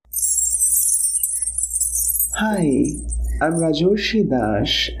Hi, I'm Rajoshi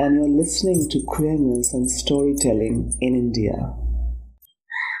Dash, and you're listening to Queerness and Storytelling in India.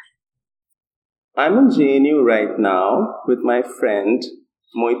 I'm in JNU right now with my friend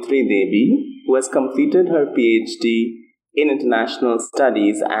Maitree Devi, who has completed her PhD in International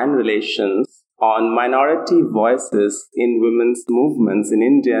Studies and Relations on minority voices in women's movements in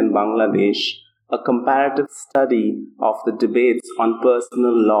India and Bangladesh, a comparative study of the debates on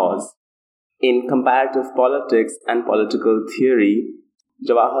personal laws in comparative politics and political theory,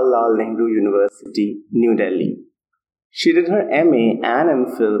 Jawaharlal Nehru University, New Delhi. She did her MA and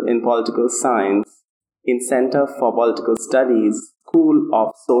MPhil in political science in Center for Political Studies, School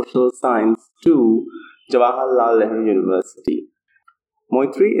of Social Science 2, Jawaharlal Nehru University.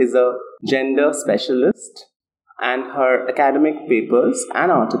 Moitri is a gender specialist, and her academic papers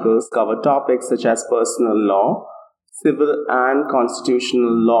and articles cover topics such as personal law, civil and constitutional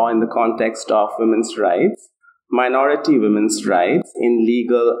law in the context of women's rights, minority women's rights in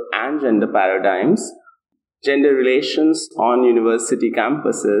legal and gender paradigms, gender relations on university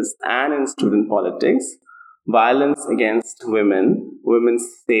campuses and in student politics, violence against women, women's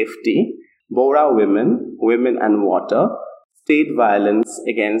safety, Bora women, women and water, state violence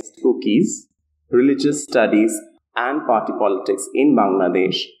against cookies, religious studies, and party politics in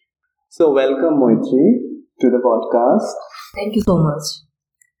Bangladesh. So, welcome, Moitri, to the podcast. Thank you so much.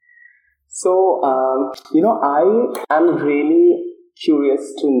 So, I am really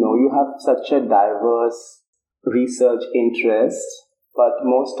curious to know you have such a diverse research interest, but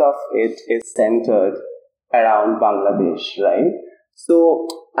most of it is centered around Bangladesh, right? So,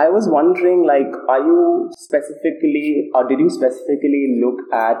 I was wondering, are you specifically, or did you specifically look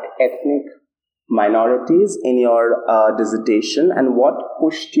at ethnic minorities in your dissertation, and what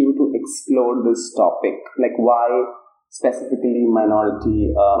pushed you to explore this topic? Like, why specifically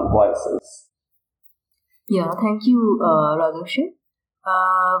minority voices? Yeah, thank you, Rajoshi.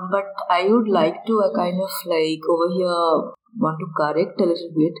 But I would like to kind of over here want to correct a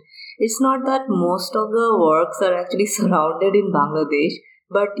little bit. It's not that most of the works are actually surrounded in Bangladesh,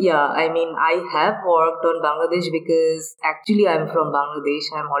 but yeah, I have worked on Bangladesh because actually I'm from Bangladesh.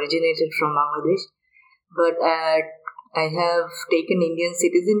 I'm originated from Bangladesh, but I have taken Indian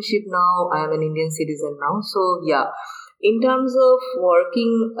citizenship now. I am an Indian citizen now. So yeah, in terms of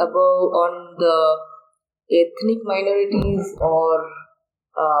working on the ethnic minorities or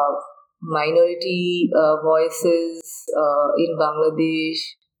minority voices in Bangladesh.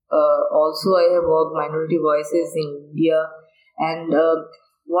 Also, I have worked minority voices in India, and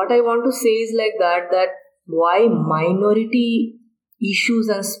what I want to say is that why minority issues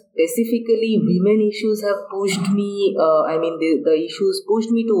and specifically women issues have pushed me. The issues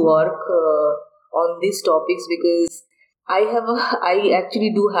pushed me to work on these topics because I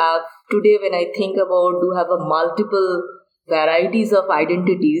actually do have today when I think about do have a multiple varieties of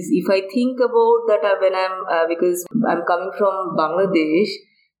identities. If I think about that when because I'm coming from Bangladesh,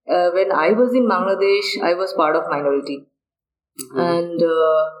 when I was in Bangladesh, I was part of minority and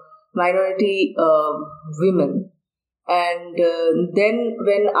minority women. And then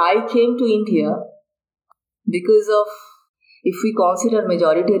when I came to India, because of if we consider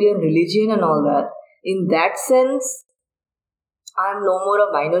majoritarian religion and all that, in that sense, I'm no more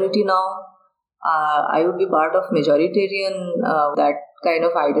a minority now. I would be part of majoritarian, that kind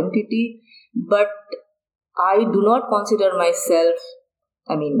of identity, but I do not consider myself,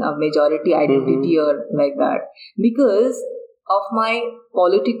 a majority identity or like that because of my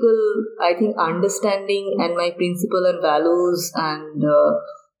political, I think, understanding and my principle and values and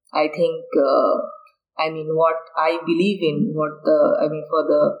I think, what I believe in, for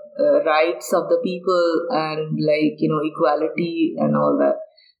the rights of the people and equality and all that.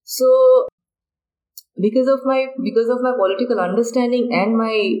 So because of my political understanding and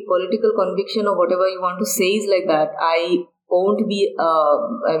my political conviction or whatever you want to say is I won't be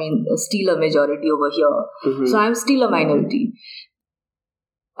still a majority over here. So I'm still a minority,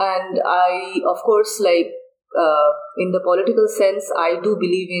 and I of course in the political sense I do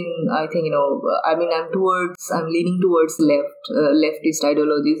believe in, I think I'm leaning towards leftist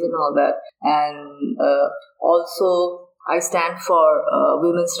ideologies and all that, and also I stand for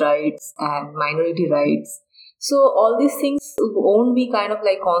women's rights and minority rights. So all these things won't be kind of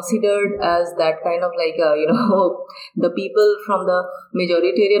considered as that kind of the people from the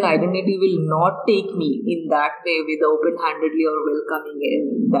majoritarian identity will not take me in that way with open-handedly or welcoming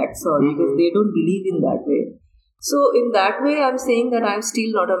in that sort because they don't believe in that way. So in that way, I'm saying that I'm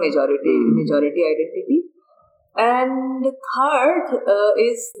still not a majority identity. And third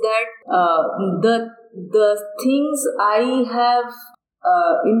is that the things I have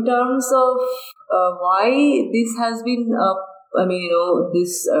In terms of why this has been,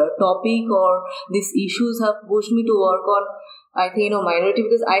 this topic or these issues have pushed me to work on, I think, minority,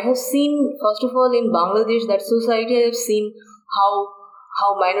 because I have seen, first of all, in Bangladesh, that society, I have seen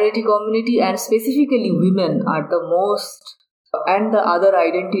how minority community and specifically women are the most, and the other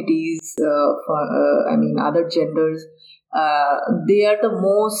identities, other genders, they are the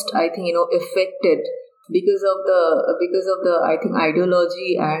most, I think, affected because of the I think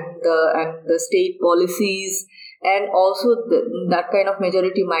ideology and the state policies, and also that kind of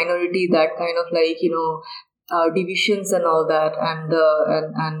majority minority, that kind of divisions and all that, and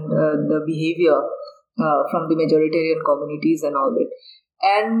the behavior from the majoritarian communities and all that.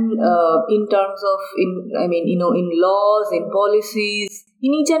 And in terms of in laws, in policies,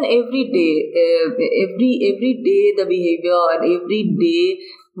 in each and every day, every day the behavior, and every day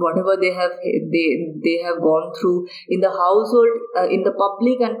whatever they have gone through in the household, in the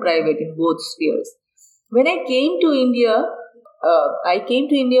public and private, in both spheres. When I came to India,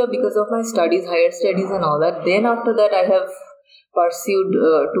 because of my studies, higher studies and all that. Then after that, I have pursued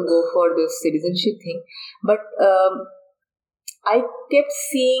to go for this citizenship thing. But I kept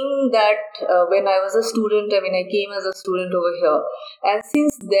seeing that when I was a student, I came as a student over here. And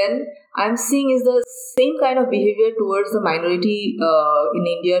since then, I'm seeing is the same kind of behavior towards the minority in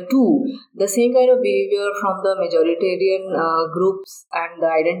India too. The same kind of behavior from the majoritarian groups and the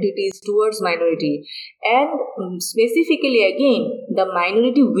identities towards minority. And specifically, again, the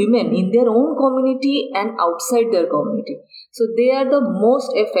minority women in their own community and outside their community. So they are the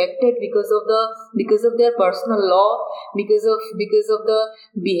most affected because of their personal law, because of the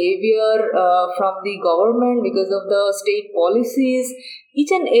behavior from the government, because of the state policies,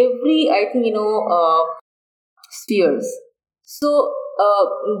 each and every, I think, spheres. So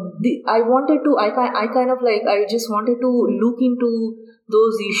I just wanted to look into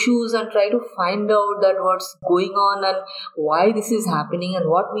those issues and try to find out that what's going on and why this is happening and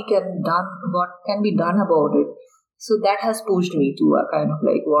what can be done about it. So that has pushed me to work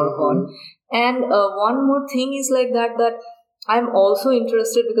on. And one more thing is that I'm also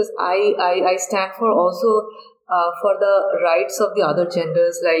interested, because I stand for also for the rights of the other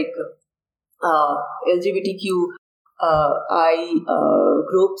genders, like LGBTQ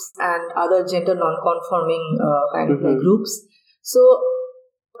groups and other gender non-conforming groups. So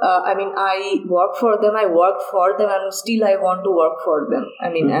I work for them. I worked for them, and still I want to work for them.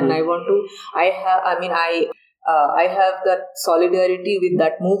 And I want to. I have that solidarity with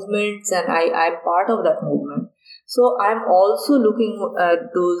that movement, and I'm part of that movement. So I'm also looking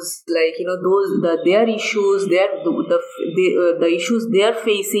at those, their issues, the issues they are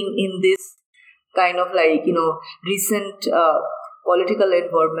facing in this kind of recent political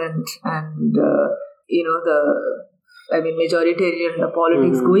environment, and majoritarian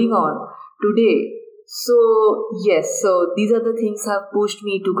politics going on today. So yes, so these are the things have pushed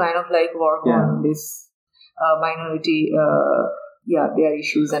me to work on this minority, their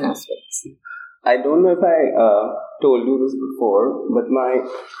issues and aspects. I don't know if I told you this before, but my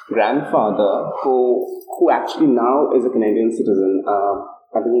grandfather, who actually now is a Canadian citizen,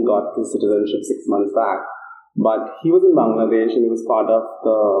 I think he got his citizenship 6 months back, but he was in Bangladesh and he was part of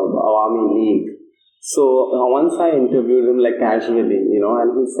the Awami League. So once I interviewed him casually, and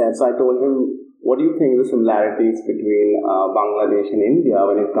he said, so I told him, what do you think the similarities between Bangladesh and India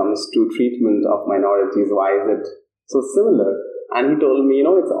when it comes to treatment of minorities? Why is it so similar? And he told me,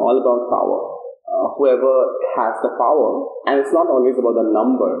 it's all about power. Whoever has the power, and it's not always about the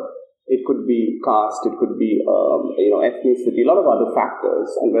number. It could be caste, it could be ethnicity, a lot of other factors.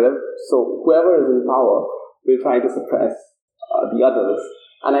 And whoever is in power will try to suppress the others.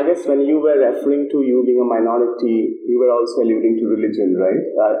 And I guess when you were referring to you being a minority, you were also alluding to religion, right?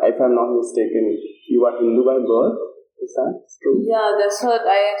 If I'm not mistaken, you are Hindu by birth. Is that true? Yeah, that's what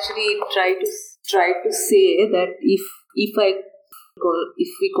I actually try to say, that if we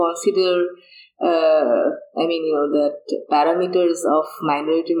consider that parameters of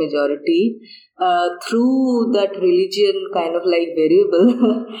minority majority through that religion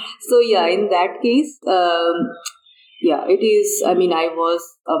variable. So yeah, in that case, it is. I was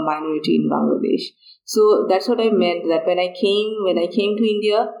a minority in Bangladesh. So that's what I meant, that when I came to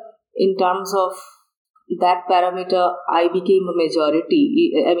India, in terms of that parameter, I became a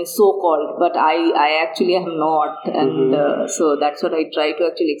majority. So-called, but I actually am not, and so that's what I try to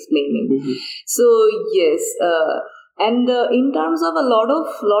actually explain. So yes, and in terms of a lot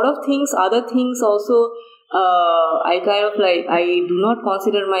of things, other things also. I I do not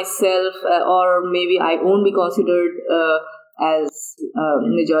consider myself, or maybe I won't be considered as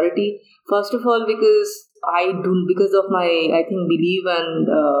majority. First of all, because I do, because of my, I think, belief and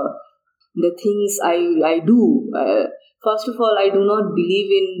the things I do. First of all, I do not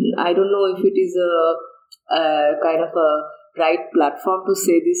believe in, I don't know if it is a kind of a right platform to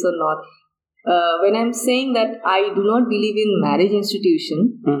say this or not. When I'm saying that I do not believe in marriage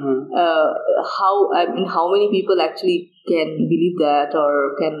institution, how many people actually can believe that,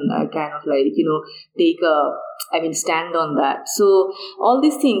 or can kind of like, take stand on that. So all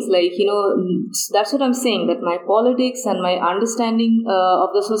these things, like, that's what I'm saying, that my politics and my understanding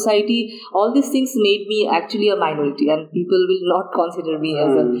of the society, all these things made me actually a minority, and people will not consider me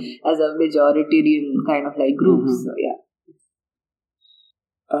as a majoritarian kind of like group. So yeah.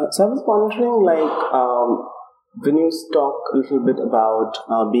 So I was wondering, when you talk a little bit about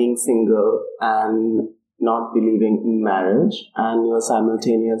being single and not believing in marriage, and your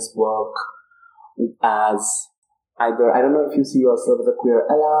simultaneous work as either, I don't know if you see yourself as a queer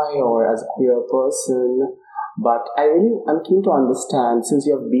ally or as a queer person, but I'm keen to understand, since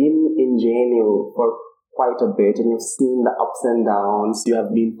you have been in JNU for quite a bit and you've seen the ups and downs, you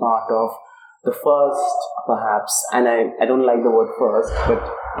have been part of the first, perhaps, and I don't like the word first, but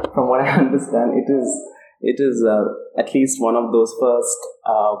from what I understand, it is at least one of those first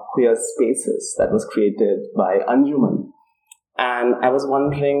queer spaces that was created by Anjuman. And I was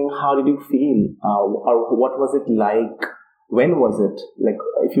wondering, how did you feel, or what was it like? When was it? Like,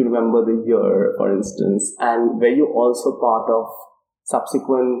 if you remember the year, for instance, and were you also part of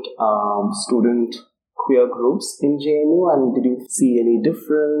subsequent student queer groups in JNU, and did you see any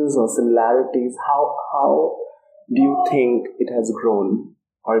difference or similarities? How do you think it has grown,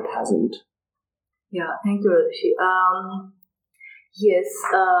 or it hasn't? Yeah, thank you, Rajesh. Yes,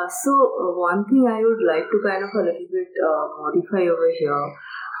 so one thing I would like to kind of a little bit modify over here.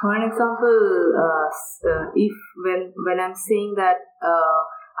 For an example, if when I'm saying that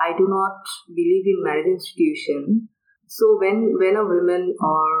I do not believe in marriage institution, so when a woman,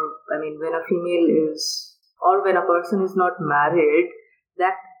 or when a female is, or when a person is not married,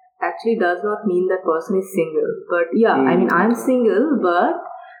 that actually does not mean that person is single. But yeah, I'm single, but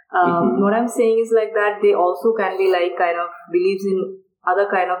what I'm saying is like that they also can be like kind of believes in other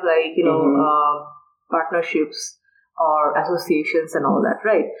kind of like, partnerships or associations and all that,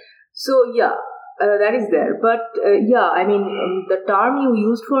 right? So yeah, that is there. But the term you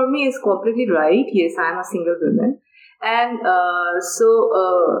used for me is completely right. Yes, I'm a single woman. And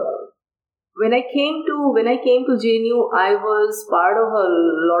when I came to JNU, I was part of a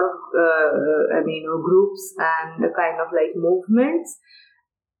lot of groups and kind of like movements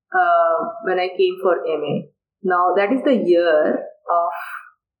when I came for MA. Now that is the year of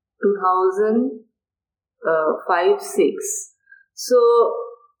 2005-06. So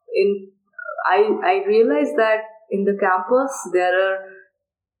I realized that in the campus there are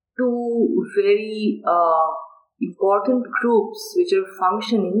two very important groups which are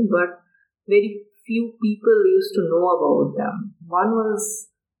functioning, but very few people used to know about them. One was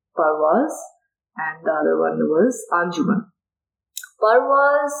Parvaz and the other one was Anjuman.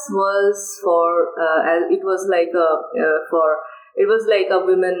 Parvaz was for it was like a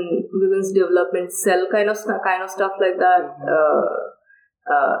women's development cell kind of stuff like that,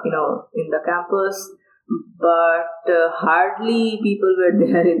 in the campus, but hardly people were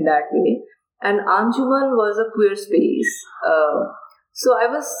there in that way. And Anjuman was a queer space. So I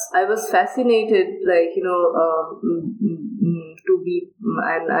was fascinated, to be,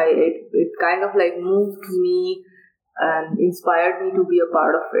 and it kind of like moved me and inspired me to be a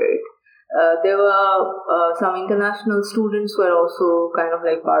part of it. There were some international students who were also kind of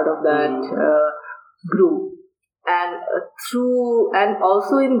like part of that group, and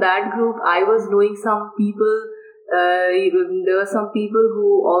also in that group I was knowing some people. There were some people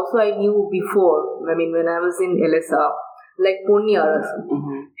who also I knew before. When I was in LSA, like Punya.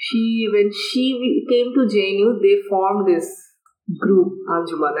 When she came to JNU, they formed this group,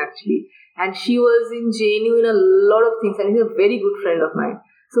 Anjuman actually. And she was in JNU in a lot of things, and she's a very good friend of mine.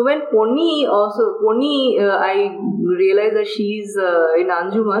 So when Ponni, I realized that she's in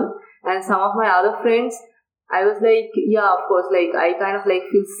Anjuman, and some of my other friends, I was like, yeah, of course, like I kind of like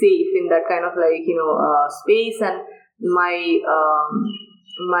feel safe in that kind of like, space, and my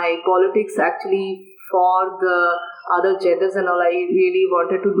politics actually for the other genders and all, I really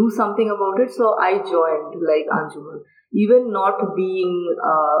wanted to do something about it, so I joined like Anjuman, even not being,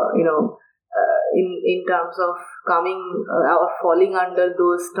 in terms of coming or falling under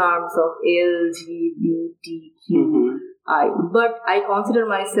those terms of LGBTQI, but I consider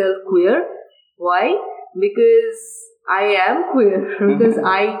myself queer. Why? because I am queer, because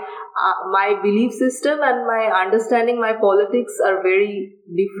my belief system and my understanding, my politics are very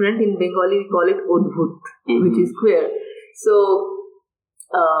different. In Bengali, we call it Odbhut, which is queer. So,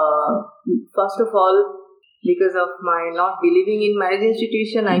 first of all, because of my not believing in marriage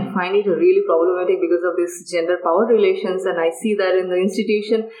institution, I find it really problematic because of this gender power relations, and I see that in the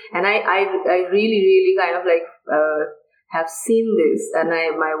institution, and I really kind of like have seen this, and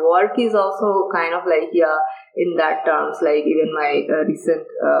my work is also kind of like in that terms, like even my recent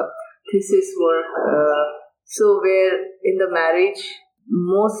thesis work. So where in the marriage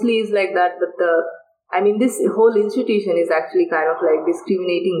mostly is like that, but this whole institution is actually kind of like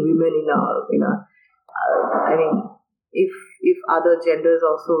discriminating women in a if other genders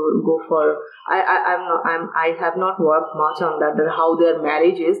also go for, I have not worked much on that how their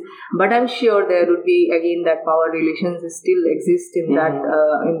marriage is, but I'm sure there would be again that power relations still exist in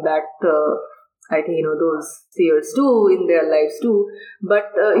that I think those spheres too, in their lives too.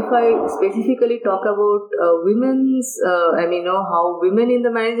 But if I specifically talk about women's, how women in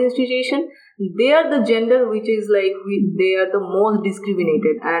the marriage institution, they are the gender which is like they are the most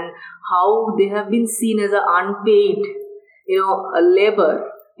discriminated, and how they have been seen as a unpaid, a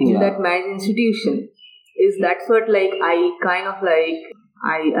labor in that marriage institution. That's what like I kind of like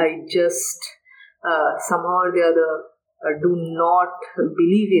I just somehow or the other do not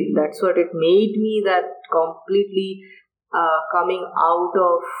believe in. That's what it made me that completely coming out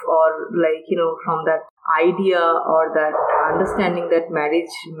of, or like from that idea or that understanding that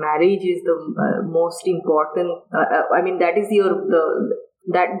marriage is the most important. That is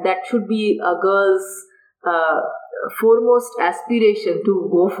that should be a girl's foremost aspiration to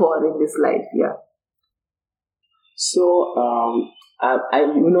go for in this life. Yeah. So, I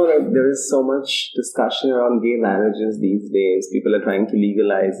that there is so much discussion around gay marriages these days. People are trying to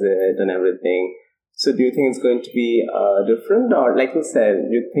legalize it and everything. So do you think it's going to be different, or like you said,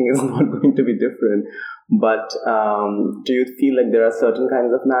 you think it's not going to be different? But do you feel like there are certain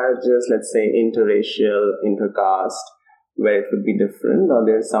kinds of marriages, let's say interracial, intercaste, where it would be different, or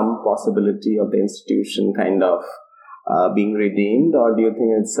there's some possibility of the institution kind of being redeemed, or do you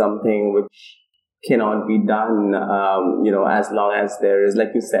think it's something which cannot be done, as long as there is,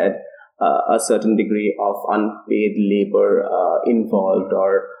 like you said, a certain degree of unpaid labor involved,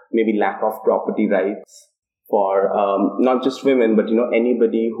 or maybe lack of property rights for not just women, but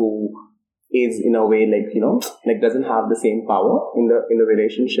anybody who is in a way like doesn't have the same power in the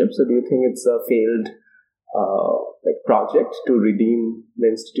relationship. So do you think it's a failed project to redeem the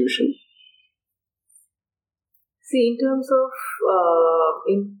institution? See, in terms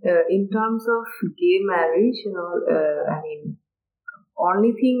of gay marriage,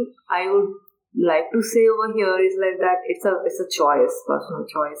 only thing I would like to say over here is like that it's a choice, personal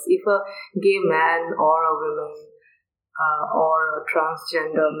choice. If a gay man or a woman or a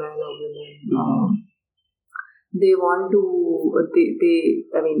transgender man or woman, they want to,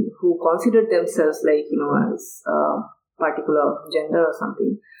 who consider themselves like as a particular gender or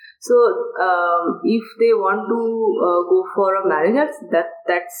something. So, if they want to go for a marriage,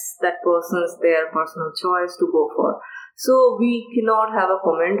 that's that person's their personal choice to go for. So we cannot have a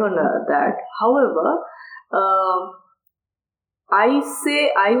comment on that. However, I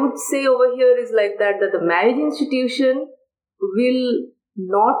would say over here is like that the marriage institution will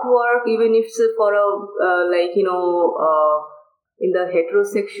not work even if it's for a in the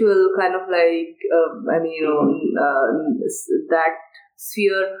heterosexual kind of like that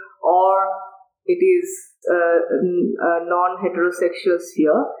sphere, or it is a non-heterosexual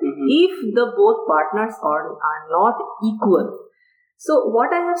sphere, if the both partners are not equal. So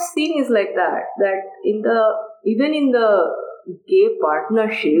what I have seen is like that even in the gay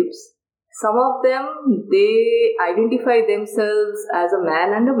partnerships, some of them, they identify themselves as a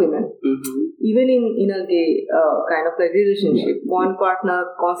man and a woman. Even in a gay kind of like relationship, one partner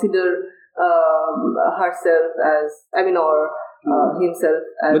consider herself as, or himself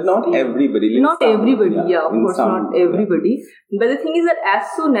as, but not everybody. Not everybody, of course, not everybody. But the thing is that as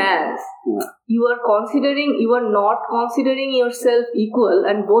soon as you are not considering yourself equal,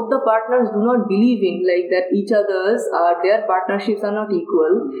 and both the partners do not believe in like that each other's their partnerships are not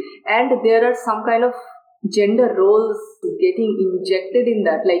equal, and there are some kind of gender roles getting injected in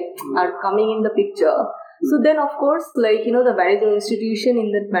that, are coming in the picture. So then, of course, the marriage institution,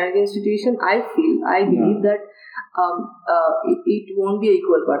 in that marriage institution, I believe that it won't be an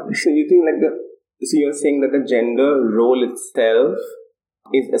equal partnership. So you think so you're saying that the gender role itself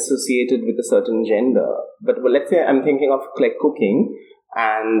is associated with a certain gender. But let's say I'm thinking of like cooking,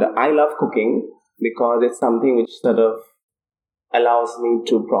 and I love cooking because it's something which sort of allows me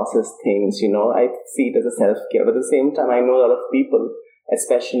to process things. I see it as a self-care. But at the same time, I know a lot of people,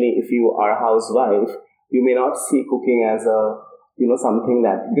 especially if you are a housewife, you may not see cooking as something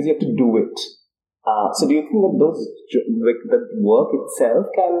that, because you have to do it. So do you think that the work itself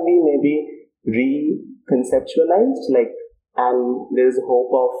can be maybe reconceptualized, and there's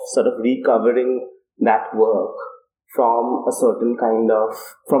hope of sort of recovering that work from a certain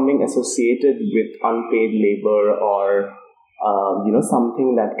from being associated with unpaid labor, or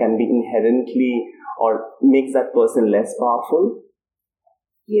something that can be inherently or makes that person less powerful?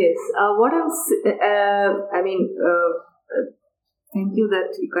 Yes. Thank you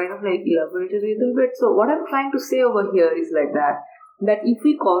that you kind of elaborated a little bit. So what I'm trying to say over here is that if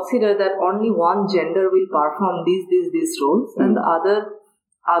we consider that only one gender will perform these roles, and the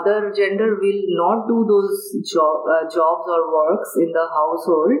other gender will not do those jobs or works in the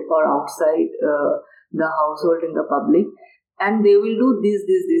household or outside the household in the public, and they will do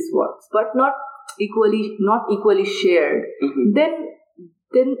these works, but not equally shared, then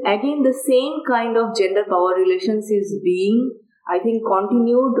again the same kind of gender power relations is being, I think,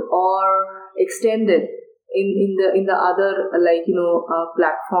 continued or extended in the other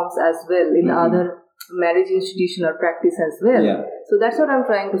platforms as well, in the other marriage institution or practice as well. Yeah. So that's what I'm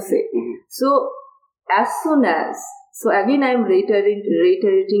trying to say. So again I'm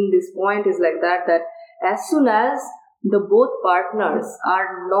reiterating this point is that as soon as the both partners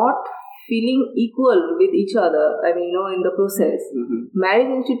are not feeling equal with each other, in the process, marriage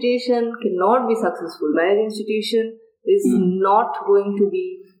institution cannot be successful. Marriage institution is not going to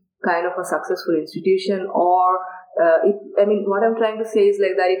be kind of a successful institution, or what I'm trying to say is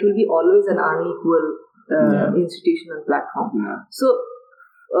that it will be always an unequal institution and platform. So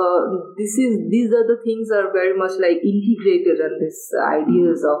these are the things are very much integrated in this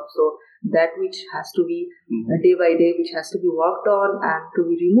ideas of that which has to be day by day, which has to be worked on and to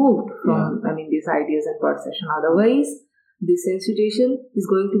be removed from these ideas and perception. Otherwise, this institution is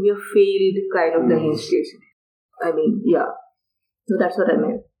going to be a failed kind of institution. So that's what I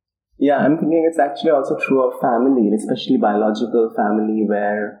meant. Yeah, I'm thinking it's actually also true of family, especially biological family,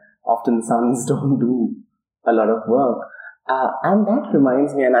 where often sons don't do a lot of work. And that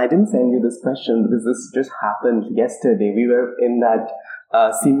reminds me, and I didn't send you this question because this just happened yesterday. We were in that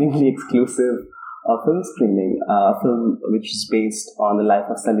seemingly exclusive film screening, film which is based on the life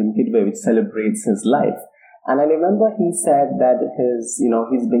of Salim Kidwai, which celebrates his life. And I remember he said that his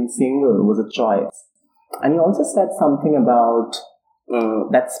being single was a choice. And he also said something about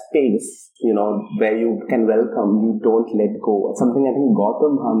that space, where you can welcome, you don't let go. Something I think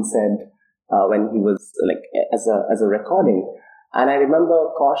Gautam Bhan said when he was as a recording. And I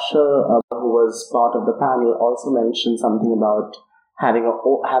remember Kaushal, who was part of the panel, also mentioned something about having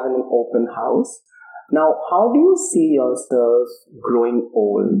an open house. Now, how do you see yourself growing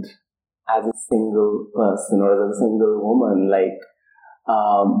old as a single person or as a single woman?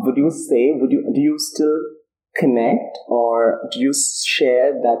 Do you still connect, or do you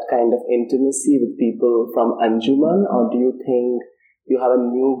share that kind of intimacy with people from Anjuman, or do you think you have a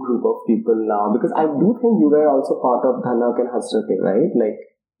new group of people now? Because I do think you were also part of Dhanak and Hasrate, right?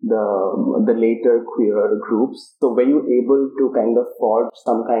 The later queer groups. So were you able to kind of forge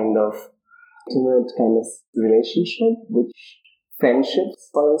some kind of intimate kind of relationship, which friendships,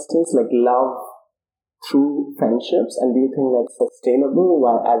 for instance, like love through friendships? And do you think that's sustainable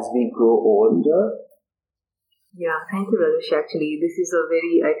as we grow older? Yeah, thank you, Rajesh. Actually, this is a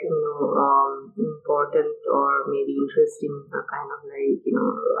very, I think, important or maybe interesting kind of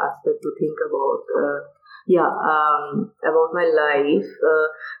aspect to think about. About my life.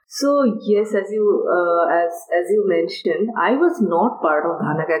 So yes, as you mentioned, I was not part of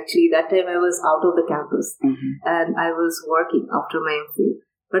Dhanak actually. That time I was out of the campus and I was working after my MPhil.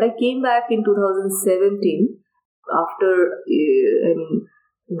 But I came back in 2017 after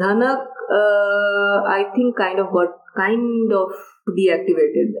Dhanak, I think got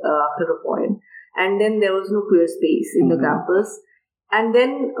deactivated after a point, and then there was no queer space in the campus. And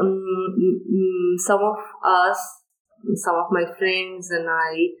then some of my friends and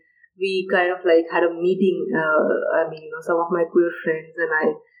I, we kind of had a meeting. Some of my queer friends and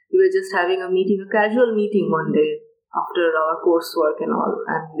I, we were just having a casual meeting one day after our coursework and all,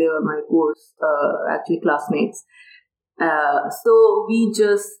 and they were my actually classmates. So we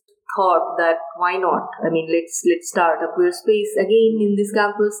just thought that why not? Let's start a queer space again in this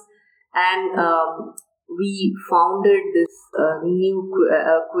campus, and we founded this new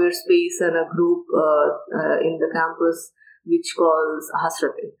queer space and a group in the campus which calls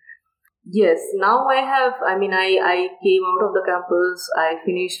Hasrate. Yes, now I came out of the campus. I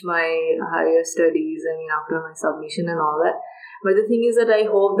finished my higher studies. After my submission and all that. But the thing is that I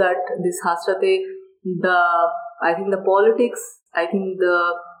hope that this Hasrate, I think the politics, I think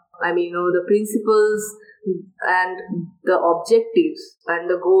the principles and the objectives and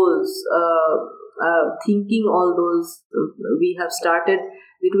the goals, thinking all those we have started,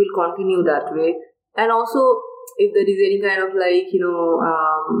 it will continue that way. And also, if there is any kind of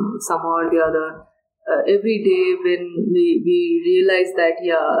somehow or the other, every day when we realize that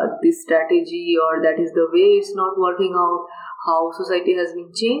this strategy or that is the way it's not working out, how society has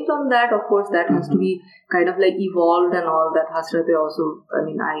been changed on that, of course that has to be kind of like evolved and all that. Hasrate also,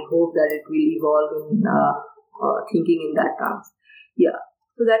 I hope that it will evolve in thinking in that terms. Yeah,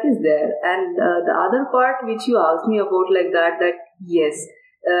 so that is there. And the other part which you asked me about, like that yes,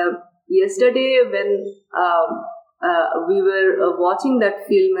 yesterday when we were watching that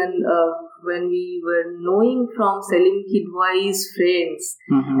film, and when we were knowing from Selim Kidwai's friends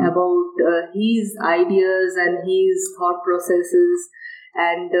about his ideas and his thought processes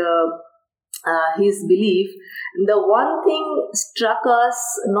and his belief, the one thing struck us,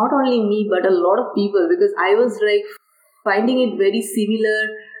 not only me but a lot of people, because I was like finding it very similar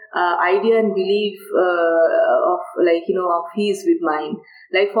idea and belief of his with mine.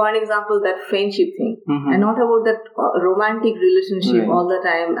 Like for an example, that friendship thing, and not about that romantic relationship all the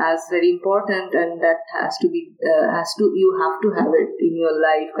time as very important, and that you have to have it in your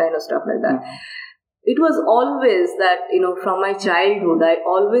life, kind of stuff like that. It was always that, from my childhood, I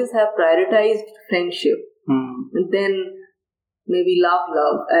always have prioritized friendship, and then maybe love.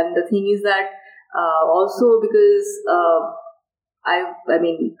 And the thing is that also because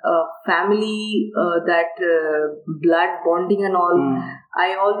family, blood bonding and all,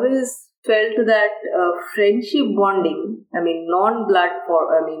 I always felt that friendship bonding, non-blood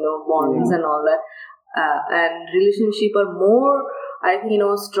bonds and all that, and relationship are more, I think,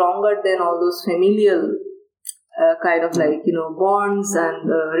 stronger than all those familial kind of bonds and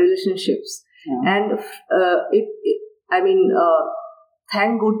relationships. And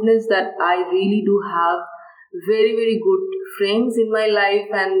thank goodness that I really do have very, very good friends in my life,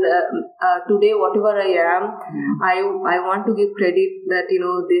 and today whatever I am, I want to give credit that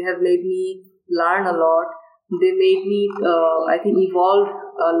they have made me learn a lot. They made me evolve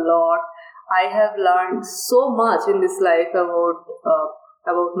a lot. I have learned so much in this life about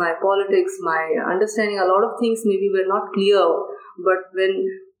my politics, my understanding. A lot of things maybe were not clear, but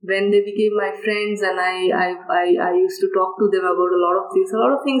when they became my friends and I used to talk to them about a lot of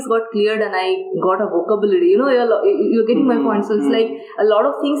things got cleared, and I got a vocabulary. You're getting my point. So it's like a lot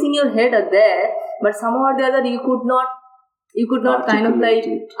of things in your head are there, but somehow or the other you could not kind of like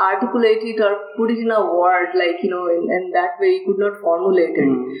articulate it or put it in a word, in that way you could not formulate it.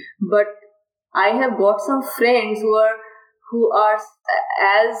 But I have got some friends who are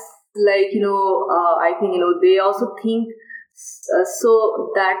as I think they also think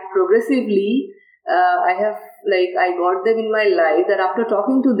so that progressively I got them in my life, that after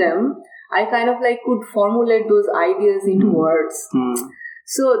talking to them I kind of could formulate those ideas into words.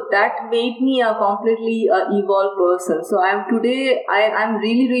 So that made me a completely evolved person. So I'm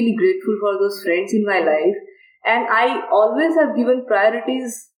really, really grateful for those friends in my life, and I always have given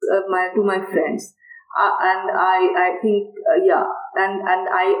priorities to my friends, and I think and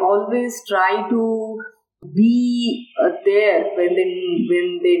I always try to be there when they need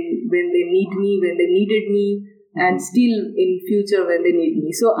me, when they needed me, and still in future when they need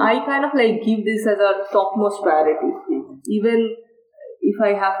me. So I kind of give this as a topmost priority, even if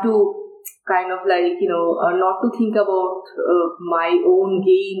I have to kind of not to think about my own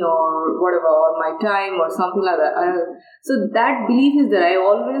gain or whatever, or my time or something like that. So that belief is there. I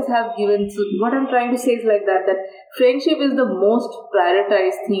always have given. So what I'm trying to say is that friendship is the most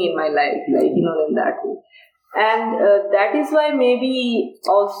prioritized thing in my life, in that way. And that is why maybe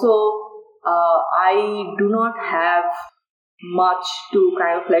also I do not have much to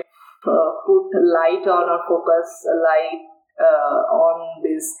kind of put light on or focus light on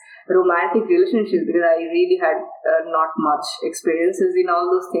this romantic relationships, because I really had not much experiences in all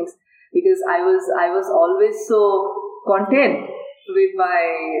those things, because I was always so content with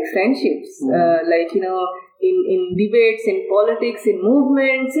my friendships, in debates, in politics, in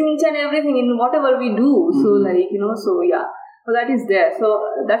movements, in each and everything, in whatever we do. So so that is there. So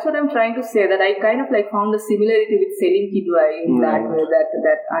that's what I'm trying to say, that I kind of found the similarity with Selim Kidwai in that way,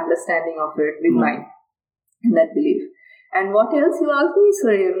 that understanding of it with mine, and that belief. And what else you asked me?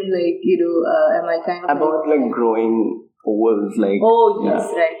 Sorry, am I kind of about growing old, Oh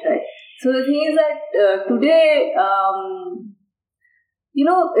yes, right. So the thing is that today,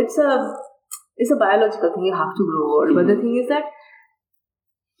 it's a biological thing. You have to grow old, but the thing is that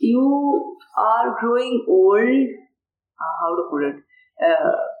you are growing old how to put it,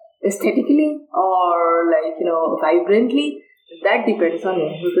 aesthetically or vibrantly. That depends on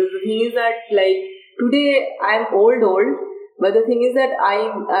me, because the thing is that today I'm old, but the thing is that I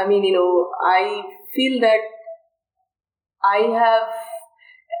feel that I have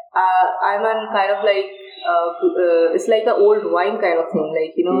I'm on kind of it's like an old wine kind of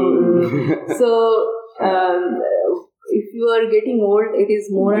thing, so if you are getting old, it is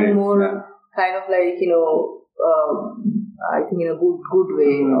more and more kind of I think in a good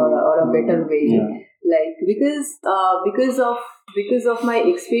way or a better way, because of my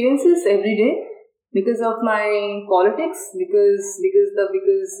experiences every day, because of my politics, because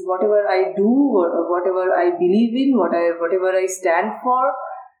whatever I do or whatever I believe in, whatever I stand for,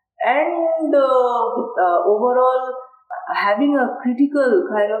 and overall having a critical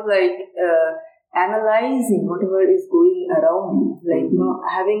kind of analyzing whatever is going around you,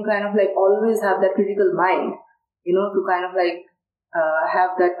 having kind of always have that critical mind, to kind of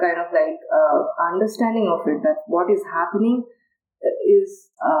have that kind of understanding of it, that what is happening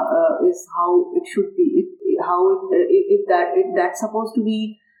is how it should be, if that's supposed to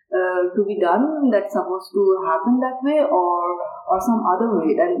be done, that's supposed to happen that way, or some other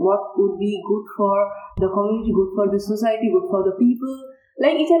way, and what would be good for the community, good for the society, good for the people,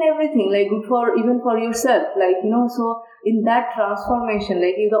 each and everything, good for even for yourself, so in that transformation,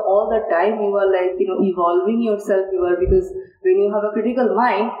 all the time you are evolving yourself, because when you have a critical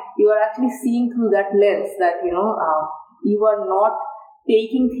mind, you are actually seeing through that lens, that you are not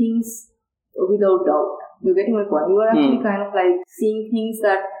taking things without doubt. You're getting my point. You are actually kind of seeing things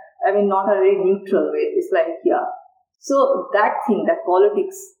that, not a very neutral way. It's so that thing, that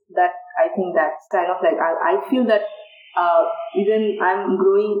politics, that I think that's kind of I feel that even I'm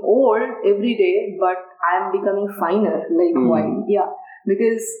growing old every day, but I'm becoming finer, wine. Yeah,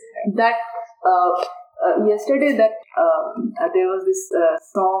 because that yesterday that there was this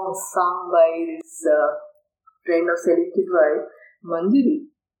song sung by this friend of Selected by Manjari.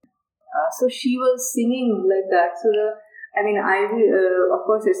 So she was singing like that. So of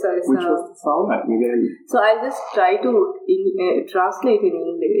course, it's Which was the song? So I'll just try to translate in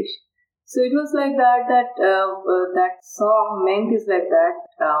English. So it was like that. That song meant is like that.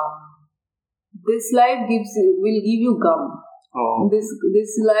 This life will give you gum. Oh. This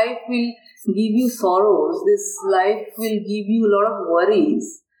life will give you sorrows. This life will give you a lot of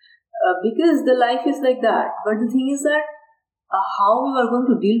worries. Because the life is like that. But the thing is that how you are going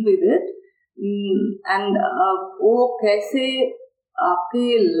to deal with it, and वो कैसे आपके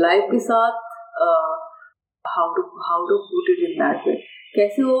life के साथ how to put it in that way,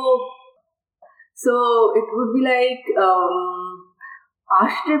 कैसे वो, so it would be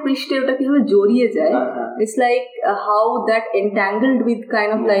আষ্টে পৃষ্ঠে ওটা কিভাবে জড়িয়ে যায়, it's how that entangled with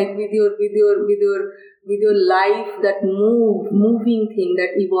kind of with your life, that moving thing,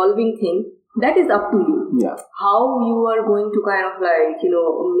 that evolving thing, that is up to you. Yeah. How you are going to kind of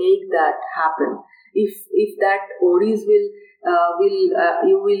make that happen. If that worries will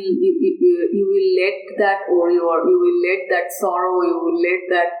you will let that worry, or you will let that sorrow, you will let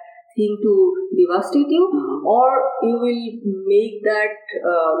that thing to devastate you, or you will make that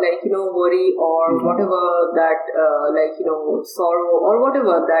worry, or whatever that sorrow, or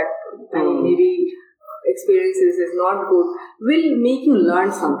whatever that maybe experiences is not good, will make you learn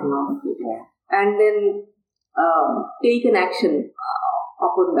something out of it, and then take an action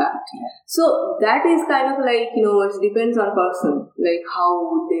upon that. So that is kind of it depends on person, how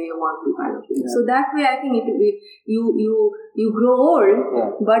they want to kind of think. So that way I think you grow old,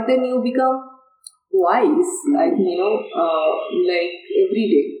 but then you become wise. I think every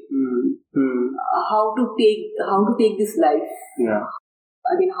day, how to take this life.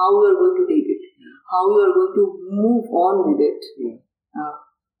 I mean, how you are going to take it, how you are going to move on with it,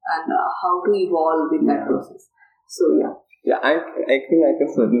 and how to evolve in that process. So Yeah, I think I can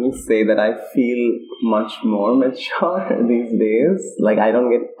certainly say that I feel much more mature these days. I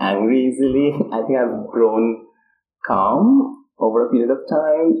don't get angry easily. I think I've grown calm over a period of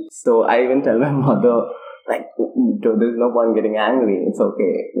time. So I even tell my mother, there's no point getting angry. It's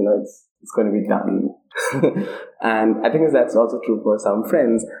okay. It's going to be done. And I think that's also true for some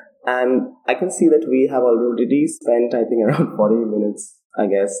friends. And I can see that we have already spent, I think, around 40 minutes, I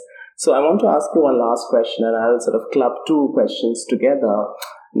guess. So I want to ask you one last question, and I'll sort of club two questions together.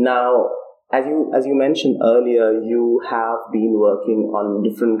 Now, as you mentioned earlier, you have been working on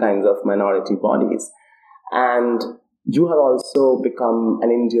different kinds of minority bodies, and you have also become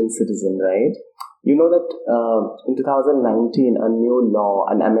an Indian citizen, right? You know that in 2019, a new law,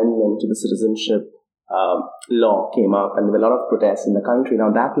 an amendment to the citizenship law came up, and there were a lot of protests in the country.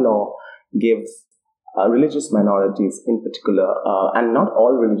 Now, that law gives religious minorities in particular, and not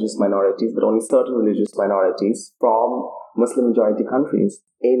all religious minorities, but only certain religious minorities from Muslim-majority countries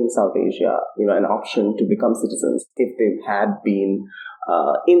in South Asia, an option to become citizens if they had been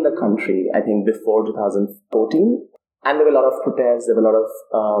in the country, I think, before 2014. And there were a lot of protests. There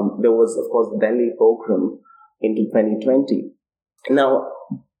was, of course, the Delhi pogrom into 2020. Now,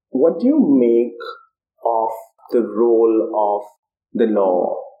 what do you make of the role of the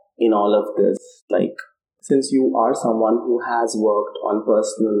law in all of this? Like, since you are someone who has worked on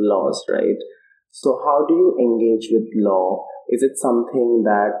personal laws, right? So how do you engage with law? Is it something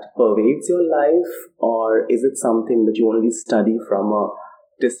that pervades your life, or is it something that you only study from a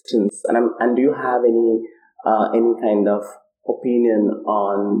distance? And do you have any kind of opinion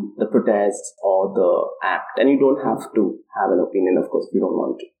on the protests or the act? And you don't have to have an opinion, of course, if you don't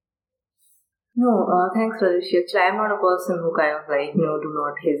want to. No, thanks, Rajesh. Actually, I'm not a person who kind of do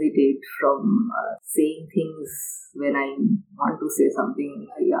not hesitate from saying things when I want to say something.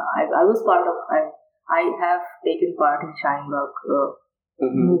 Yeah, I was part of, I have taken part in Scheinberg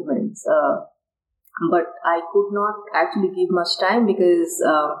movements, but I could not actually give much time because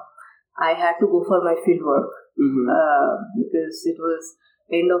I had to go for my field work because it was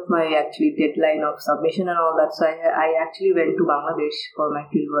end of my actually deadline of submission and all that. So I actually went to Bangladesh for my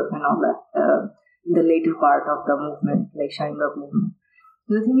field work and all that in the later part of the movement, like Scheinberg movement.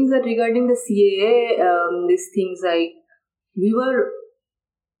 The thing is that regarding the CAA, these things we were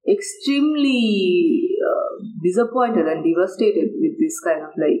extremely disappointed and devastated with this kind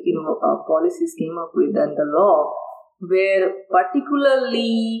of policies came up with and the law, where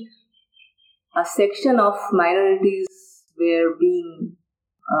particularly a section of minorities were being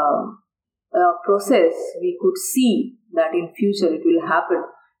process, we could see that in future it will happen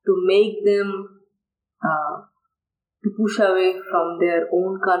to make them to push away from their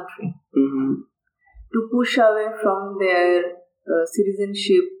own country, to push away from their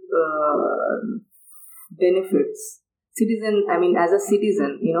citizenship benefits. As a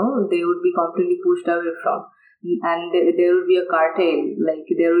citizen, they would be completely pushed away from, and there will be a cartel,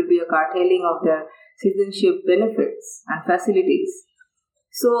 there will be a carteling of their citizenship benefits and facilities.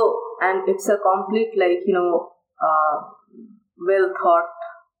 So, and it's a complete, well thought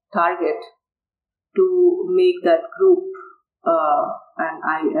target to make that group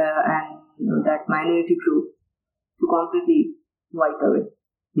and that minority group to completely wipe away.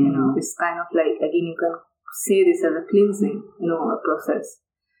 It's kind of again, you can say this as a cleansing, a process.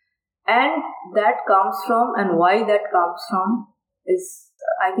 And that comes from, and why that comes from is,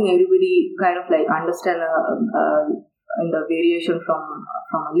 I think everybody kind of understand in the variation from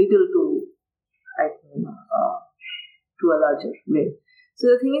a little to, I think, to a larger way. So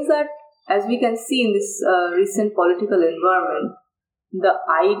the thing is that, as we can see in this recent political environment, the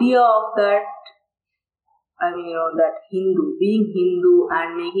idea of that, that being Hindu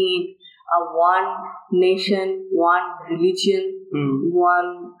and making it a one nation, one religion,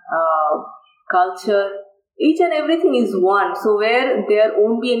 one culture, each and everything is one. So where there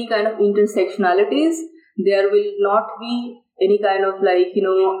won't be any kind of intersectionalities, there will not be any kind of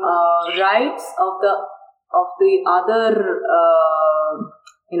rights of the other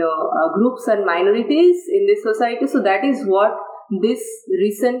groups and minorities in this society. So that is what this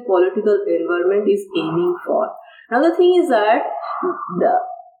recent political environment is aiming for. Now the thing is that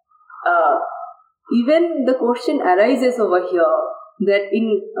even the question arises over here that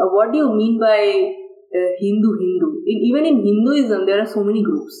what do you mean by Hindu? Even in Hinduism, there are so many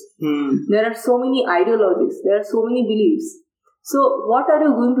groups. There are so many ideologies. There are so many beliefs. So what are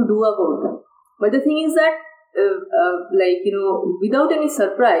you going to do about them? But the thing is that, without any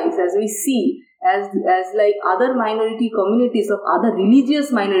surprise, as we see, as other minority communities of other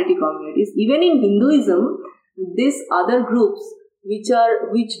religious minority communities, even in Hinduism, these other groups which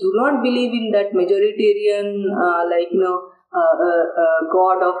do not believe in that majoritarian,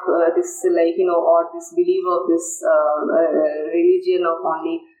 God of this, or this belief of this religion of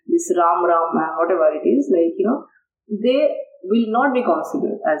only this Ram and whatever it is, they will not be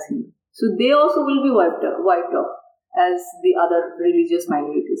considered as Hindu. So they also will be wiped off as the other religious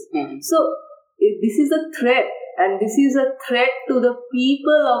minorities. So this is a threat, and this is a threat to the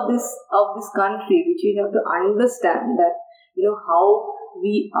people of this country, which you have to understand that how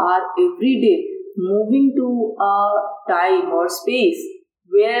we are every day moving to a time or space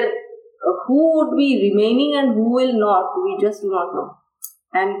where who would be remaining and who will not, we just do not know.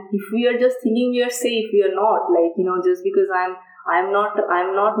 And if we are just thinking we are safe, we are not. Just because I'm not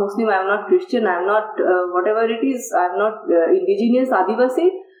Muslim, I'm not Christian, I'm not whatever it is, I'm not indigenous, Adivasi,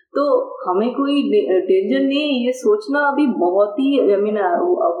 तो हमें कोई tension नहीं है ये सोचना अभी बहुत ही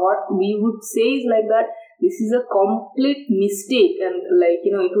what we would say is like that this is a complete mistake and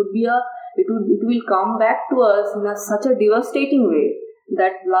it will come back to us in such a devastating way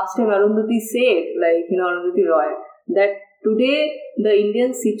that last time Arundhati said Arundhati Roy that today the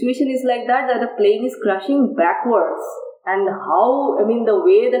Indian situation is like that the plane is crashing backwards and how the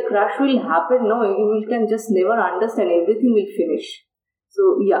way the crash will happen you can just never understand everything will finish. So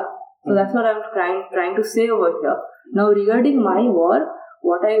that's what I'm trying to say over here. Now regarding my work,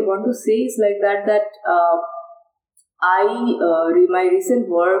 what I want to say is like that my recent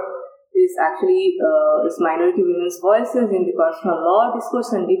work is actually is minority women's voices in the personal law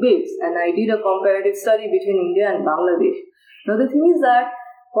discourse and debates, and I did a comparative study between India and Bangladesh. Now the thing is that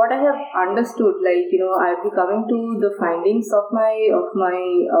what I have understood, I'll be coming to the findings of my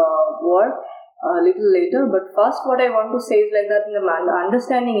work a little later, but first what I want to say is like that the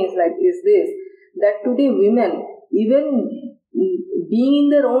understanding is this, that today women, even being in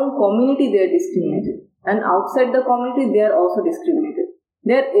their own community, they are discriminated, and outside the community they are also discriminated.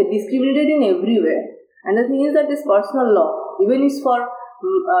 They are discriminated in everywhere. And the thing is that this personal law, even is for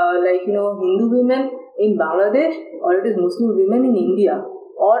Hindu women in Bangladesh, or it is Muslim women in India,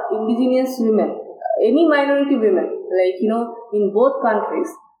 or indigenous women, any minority women, in both countries,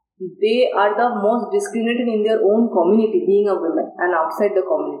 they are the most discriminated in their own community, being a woman, and outside the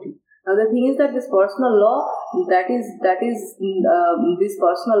community. Now the thing is that this personal law, this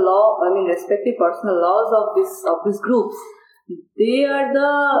personal law, respective personal laws of these groups, they are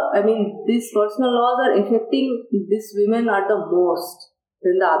these personal laws are affecting these women are the most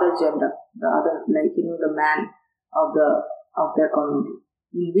than the other gender, the other the man of their community.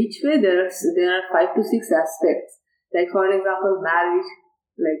 In which way? There are 5 to 6 aspects. Like for example, marriage,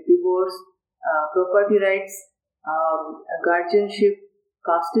 like divorce, property rights, guardianship,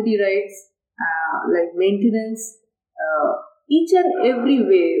 custody rights, like maintenance, each and every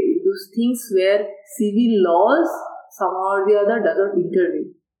way, those things where civil laws somehow or the other doesn't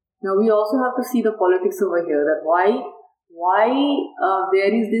intervene. Now we also have to see the politics over here, that why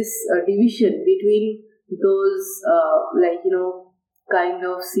there is this division between those kind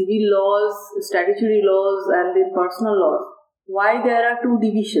of civil laws, statutory laws, and then personal laws. Why there are two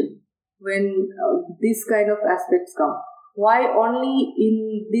divisions when this kind of aspects come? Why only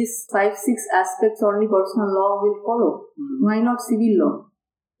in these 5-6 aspects only personal law will follow? Why not civil law?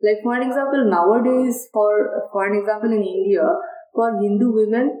 Like for example, nowadays, for an example in India, for Hindu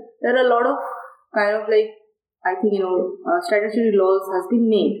women, there are a lot of statutory laws has been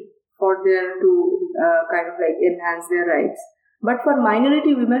made for them to enhance their rights. But for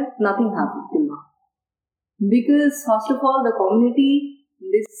minority women, nothing happened till now. Because first of all, the community,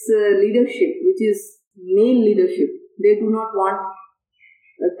 this leadership, which is male leadership, they do not want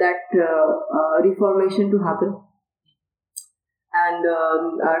that reformation to happen, and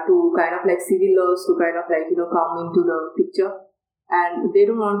to civil laws to come into the picture, and they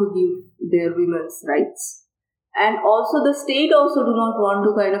don't want to give their women's rights, and also the state also do not want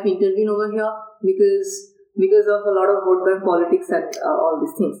to intervene over here because of a lot of vote bank politics and all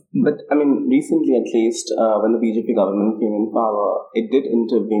these things. But recently at least, when the BJP government came in power, it did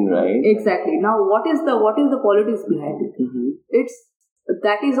intervene, right? Exactly. Now, what is the politics behind it? Mm-hmm.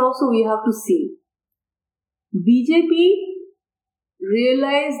 That is also we have to see. BJP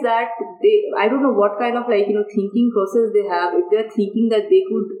realized that I don't know what kind of thinking process they have. If they are thinking that they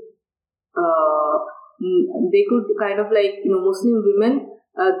could Muslim women.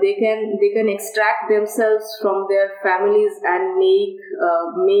 They can extract themselves from their families and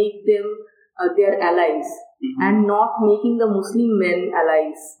make them their allies, mm-hmm. and not making the Muslim men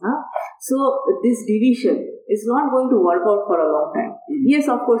allies. So this division is not going to work out for a long time. Mm-hmm. Yes,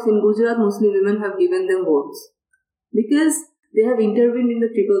 of course, in Gujarat, Muslim women have given them votes because they have intervened in the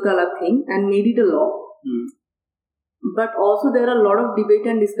triple talaq thing and made it a law. Mm-hmm. But also there are a lot of debate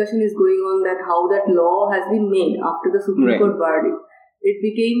and discussion is going on that how that law has been made after the Supreme Court verdict. It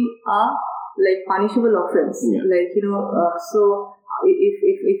became a punishable offense. Yeah. So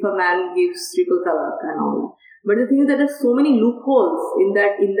if a man gives triple talaq and all that. But the thing is that there are so many loopholes in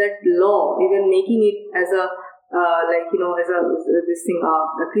that law, even making it as a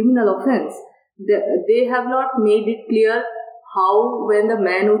criminal offense. They have not made it clear how when the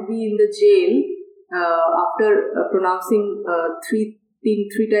man would be in the jail after pronouncing three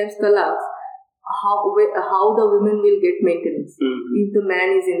times talaq, how the women will get maintenance, mm-hmm. if the man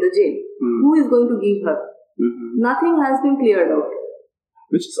is in the jail. Mm-hmm. Who is going to give her? Mm-hmm. Nothing has been cleared out.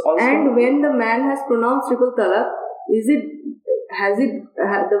 Which is also. And when the man has pronounced triple talaq, has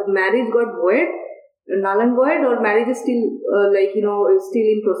the marriage got void? null and void, or marriage is still is still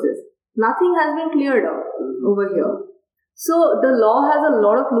in process. Nothing has been cleared out over here. So the law has a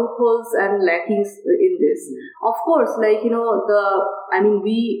lot of loopholes and lackings in this. Of course, I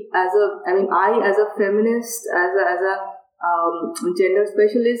as a feminist, as a gender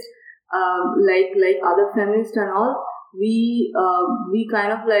specialist, like other feminists and all, we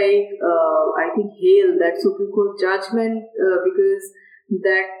kind of I think hail that Supreme Court judgment because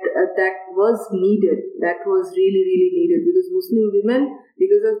that was needed. That was really, really needed, because Muslim women,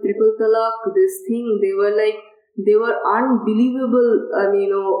 because of triple talaq, this thing, they were unbelievable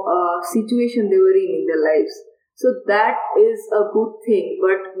situation they were in their lives. So that is a good thing,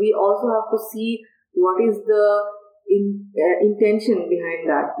 but we also have to see what is the intention behind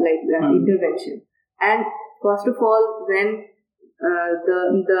that, intervention. And first of all, when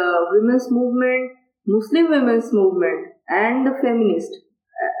the women's movement, Muslim women's movement, and the feminist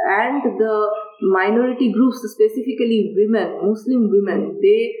and the minority groups, specifically women, Muslim women,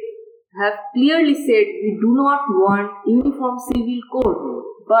 they have clearly said we do not want uniform civil code,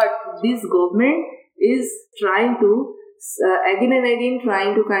 but this government is trying to again and again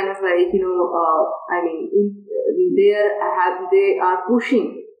trying to kind of they are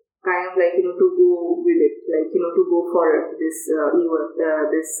pushing kind of to go with it, to go for this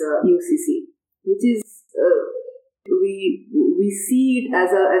UCC, which is we see it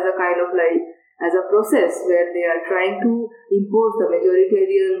as a kind of as a process where they are trying to impose the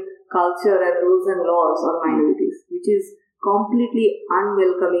majoritarian culture and rules and laws on minorities, which is completely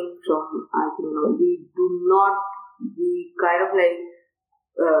unwelcoming from, we kind of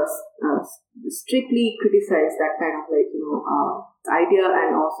strictly criticize that kind of idea,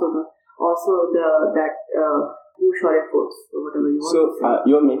 and also that push or efforts or whatever you want to say. So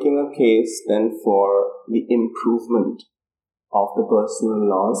you're making a case then for the improvement of the personal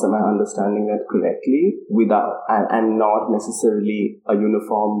laws. Am I understanding that correctly? Without and not necessarily a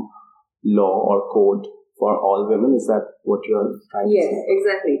uniform law or code for all women. Is that what you're trying to say? Yes,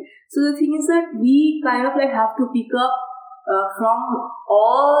 exactly. So the thing is that we kind of have to pick up from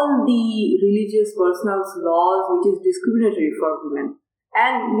all the religious personal laws which is discriminatory for women,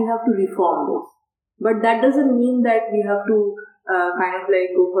 and we have to reform those. But that doesn't mean that we have to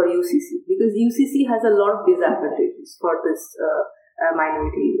go for UCC, because UCC has a lot of disadvantages for this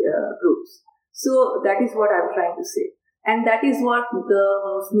minority groups. So that is what I'm trying to say, and that is what the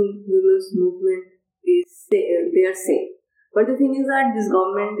Muslim women's movement they are saying. But the thing is that this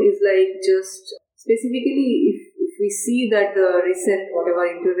government is just specifically, if we see that the recent whatever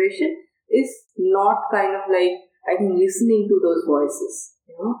intervention is not kind of I think listening to those voices,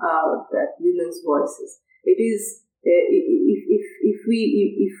 that women's voices. It is if we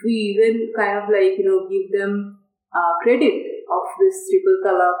even kind of give them credit of this triple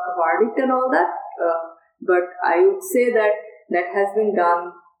talaq verdict and all that, but I would say that has been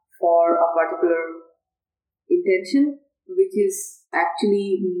done for a particular intention, which is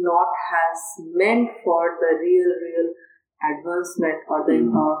actually not has meant for the real advancement or the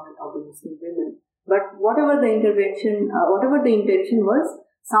empowerment of the Muslim women. But whatever the intention was,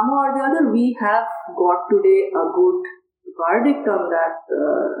 somehow or the other, we have got today a good verdict on that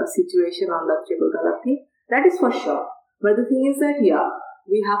situation, on that triple talaq thing. That is for sure. But the thing is that,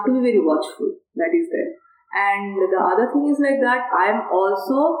 we have to be very watchful. That is there. And the other thing is that I am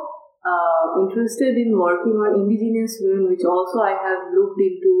also interested in working on indigenous women, which also I have looked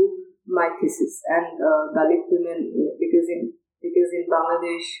into my thesis, and Dalit women, because in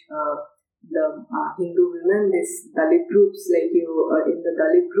Bangladesh, the Hindu women, this Dalit groups, in the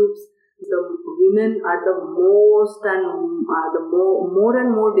Dalit groups, the women are the most and more and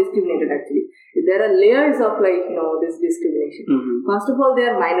more discriminated. Actually, there are layers of this discrimination. Mm-hmm. First of all, they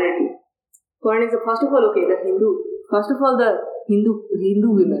are minority. For example, first of all, the Hindu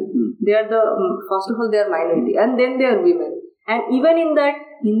women, they are first of all they are minority, and then they are women, and even in that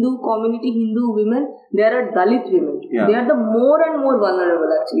Hindu community, Hindu women, there are Dalit women. Yeah. They are the more and more vulnerable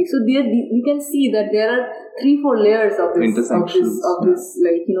actually. So we can see that there are 3-4 layers of this this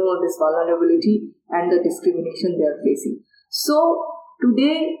vulnerability and the discrimination they are facing. So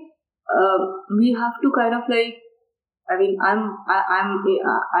today we have to kind of I'm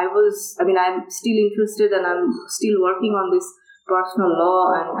still interested, and I'm still working on this personal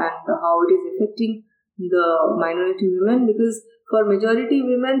law and how it is affecting the minority women, because for majority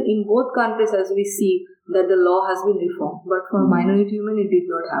women in both countries, as we see, that the law has been reformed, but for minority women it did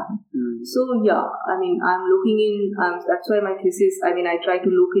not happen. So I'm looking in, that's why my thesis, I try to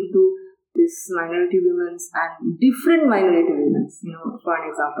look into this minority women's and different minority women's, for an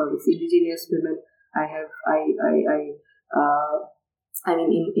example, this indigenous women,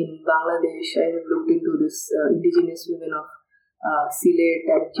 in Bangladesh, I have looked into this indigenous women of Sylhet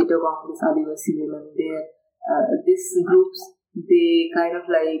and Chittagong, these Adivasi women. These groups, they kind of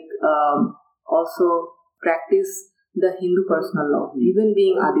also practice the Hindu personal law, even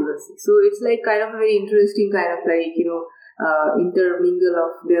being Adivasi. So it's like kind of a very interesting kind of intermingle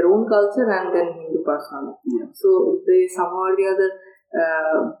of their own culture and then Hindu personal law. Yeah. So they somehow or the other,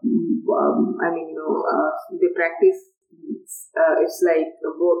 they practice. It's like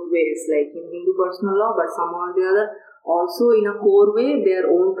both ways, like in Hindu personal law, but somehow or the other, also in a core way, their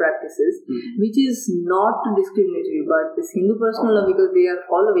own practices, which is not discriminatory. But this Hindu personal law, because they are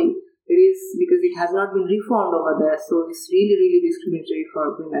following, it is because it has not been reformed over there, so it's really, really discriminatory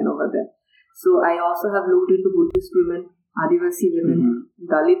for women over there. So I also have looked into Buddhist women, Adivasi women,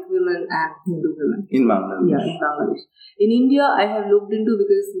 Dalit women, and Hindu women. In Bangladesh? Yeah, in Bangladesh. In India, I have looked into,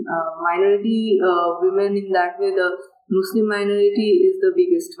 because minority women in that way, the Muslim minority is the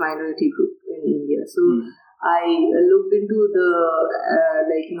biggest minority group in India. So I looked into the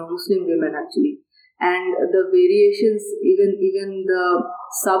Muslim women actually, and the variations, even the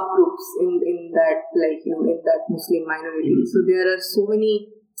subgroups in that in that Muslim minority. So there are so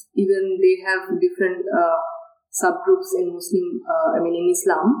many. Even they have different subgroups in in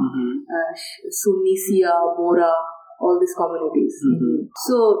Islam, Sunni, Shia, Bora, all these communities.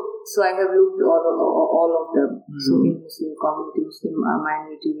 So I have looked all of them. So in Muslim community, Muslim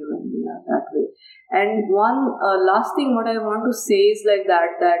minority women, that way. And one last thing, what I want to say is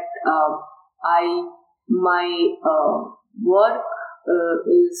my work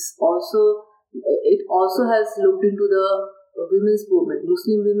is also, it also has looked into the women's movement,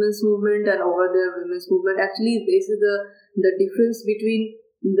 Muslim women's movement, and over there women's movement. Actually, this is the difference between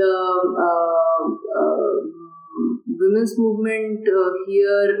the women's movement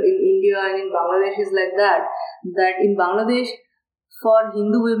here in India and in Bangladesh is like that in Bangladesh, for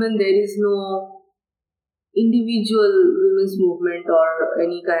Hindu women, there is no individual women's movement or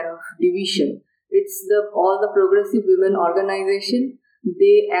any kind of division. It's all the progressive women organization.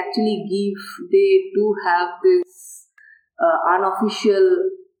 They do have this unofficial,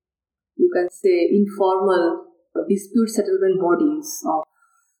 you can say, informal dispute settlement bodies of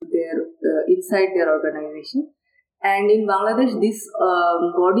their inside their organization. And in Bangladesh, these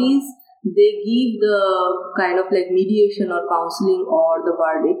bodies, they give the kind of mediation or counseling or the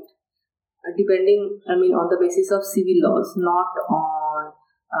verdict, depending, on the basis of civil laws, not on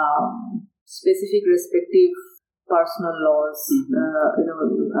specific respective personal laws,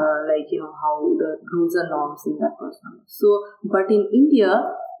 how the rules and norms in that personal law. So, but in India,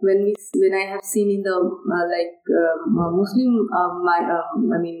 when I have seen in the Muslim,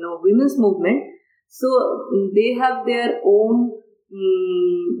 women's movement, so they have their own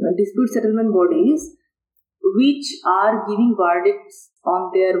dispute settlement bodies, which are giving verdicts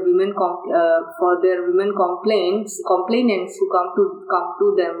on their women for their women complainants who come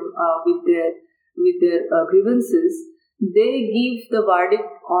to them with their grievances. They give the verdict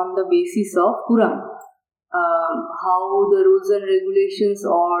on the basis of Quran, how the rules and regulations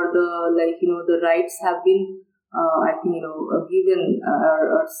or the rights have been given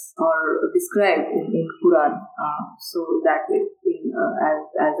or described in Quran. So that way,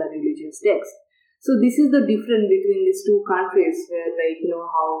 as a religious text. So this is the difference between these two countries, where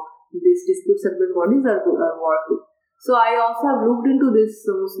how these dispute settlement bodies are working. So I also have looked into this,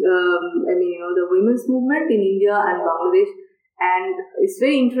 the women's movement in India and Bangladesh, and it's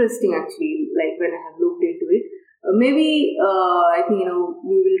very interesting actually. When I have looked into it, maybe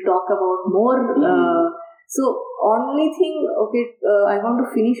we will talk about more. So only thing, I want to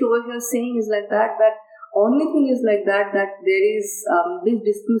finish over here saying is that only thing is that there is these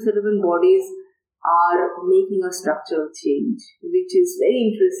dispute settlement bodies are making a structural change, which is very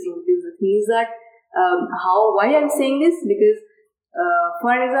interesting, because the thing is that why I'm saying this, because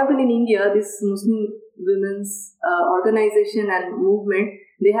for example in India, this Muslim women's organization and movement,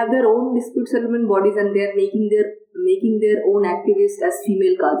 they have their own dispute settlement bodies, and they are making their own activists as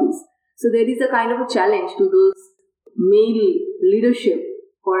female qadis. So there is a kind of a challenge to those male leadership.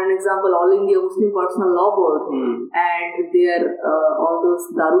 For an example, All India Muslim Personal Law Board, and their all those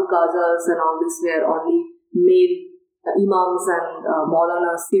Darul Qazas and all this, where only male imams and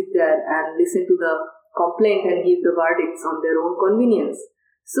maulanas sit there and listen to the complaint and give the verdicts on their own convenience.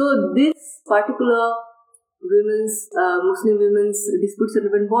 So this particular Muslim women's dispute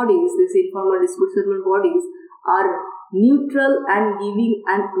settlement bodies, these informal dispute settlement bodies, are neutral and giving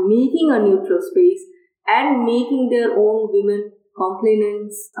and making a neutral space and making their own women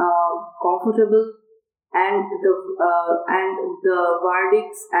complainants comfortable, and the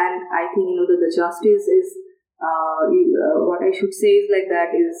verdicts, and I think the justice is what I should say is like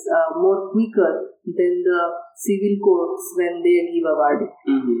that is more quicker than the civil courts when they give a verdict.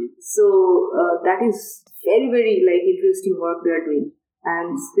 So that is very, very like interesting work they are doing.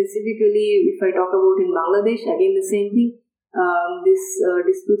 And specifically, if I talk about in Bangladesh, again the same thing. This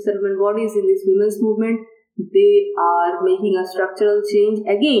dispute settlement bodies in this women's movement, they are making a structural change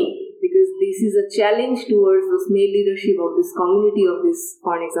again, because this is a challenge towards the male leadership of this community, of this,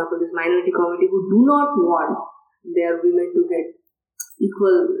 for example, this minority community who do not want their women to get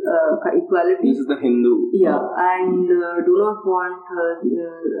equality. This is the Hindu. Yeah, and do not want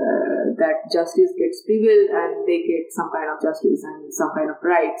that justice gets prevailed and they get some kind of justice and some kind of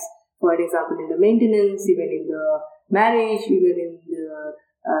rights. For example, in the maintenance, even in the marriage, even in the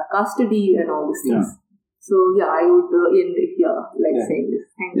custody and all these things. So I would end here saying this.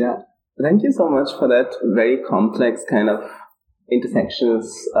 Thank you. Thank you so much for that very complex kind of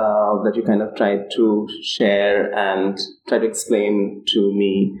intersections that you kind of tried to share and try to explain to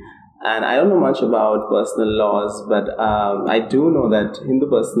me. And I don't know much about personal laws, but I do know that Hindu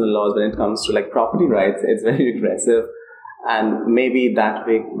personal laws, when it comes to like property rights, it's very regressive. And maybe that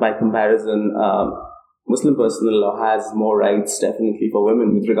way, by comparison, Muslim personal law has more rights definitely for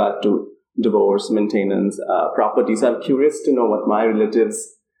women with regard to divorce, maintenance, property. So I'm curious to know what my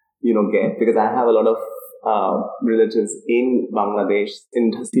relatives, get, because I have a lot of relatives in Bangladesh,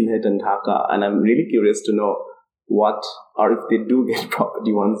 in Sylhet and Dhaka, and I'm really curious to know what, or if they do get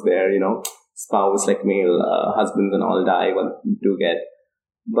property once their, spouse, like male husbands and all die, what they do get.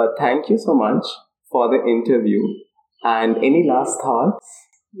 But thank you so much for the interview. And any last thoughts?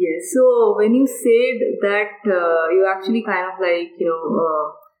 Yes, so when you said that you actually kind of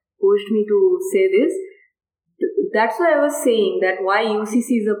pushed me to say this, that's why I was saying that why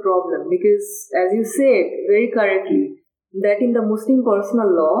UCC is a problem, because as you said very correctly, that in the Muslim personal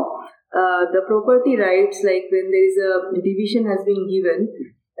law, the property rights, like when there is a division has been given,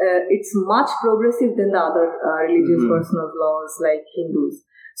 it's much progressive than the other religious personal laws like Hindus.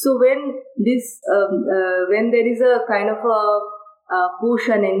 So when this, when there is a kind of a push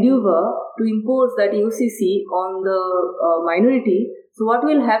and endeavor to impose that UCC on the minority, so what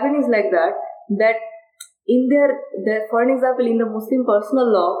will happen is like that in for example, in the Muslim personal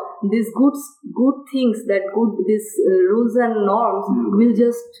law, these good things, these rules and norms will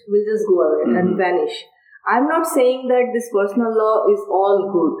just go away and vanish. I'm not saying that this personal law is all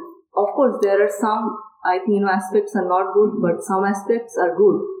good. Of course, there are some, I think, aspects are not good, but some aspects are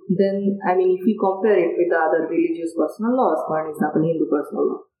good. Then, if we compare it with the other religious personal laws, for example, Hindu personal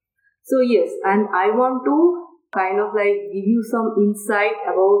law. So yes, and I want to kind of give you some insight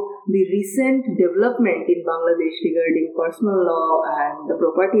about the recent development in Bangladesh regarding personal law and the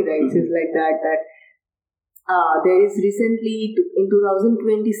property rights is like that there is recently, in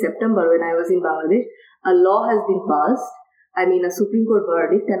 2020 September, when I was in Bangladesh, a law has been passed, a Supreme Court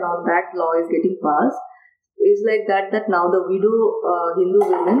verdict, and on that law is getting passed. It's like that now the widow Hindu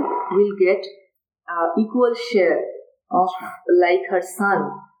women will get equal share of like her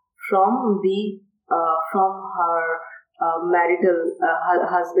son from the from her marital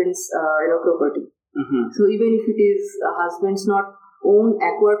husband's property. So even if it is husband's not own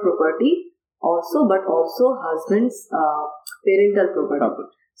acquired property, but also husband's parental property.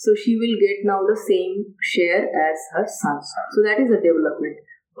 So she will get now the same share as her son. So that is a development.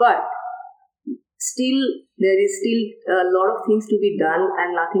 But still, there is still a lot of things to be done,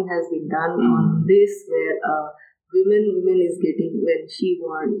 and nothing has been done on this, where women is getting, when she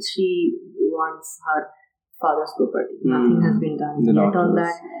wants her father's property. Nothing has been done yet on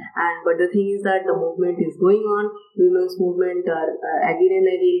that. But the thing is that the movement is going on. Women's movement are again and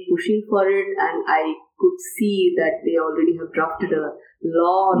again pushing for it, and I could see that they already have drafted a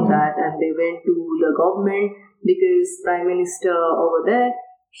law on that, and they went to the government, because Prime Minister over there,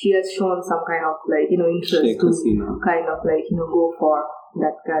 she has shown some kind of interest to kind of go for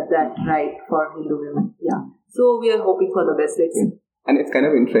that right for Hindu women. Yeah. So we are hoping for the best. Let's see. And it's kind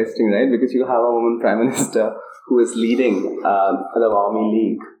of interesting, right? Because you have a woman Prime Minister who is leading the Awami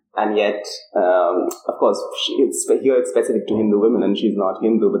League, and yet, of course, here it's specific to Hindu women, and she's not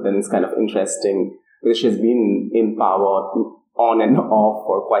Hindu, but then it's kind of interesting because she's been in power on and off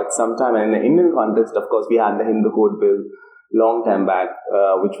for quite some time. And in the Indian context, of course, we had the Hindu Code Bill long time back,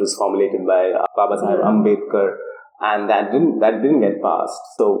 which was formulated by Baba Sahib Ambedkar, and that didn't get passed.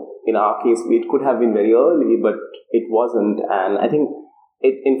 So in our case, it could have been very early, but it wasn't. And I think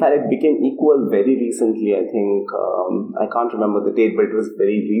it became equal very recently. I think I can't remember the date, but it was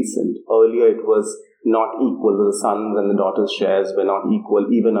very recent. Earlier, it was not equal. The sons and the daughters' shares were not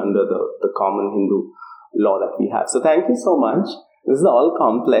equal, even under the common Hindu law that we have. So thank you so much. This is all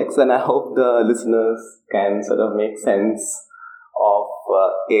complex, and I hope the listeners can sort of make sense of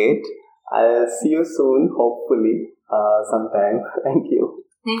it. I'll see you soon, hopefully, sometime. Thank you.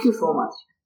 Thank you so much.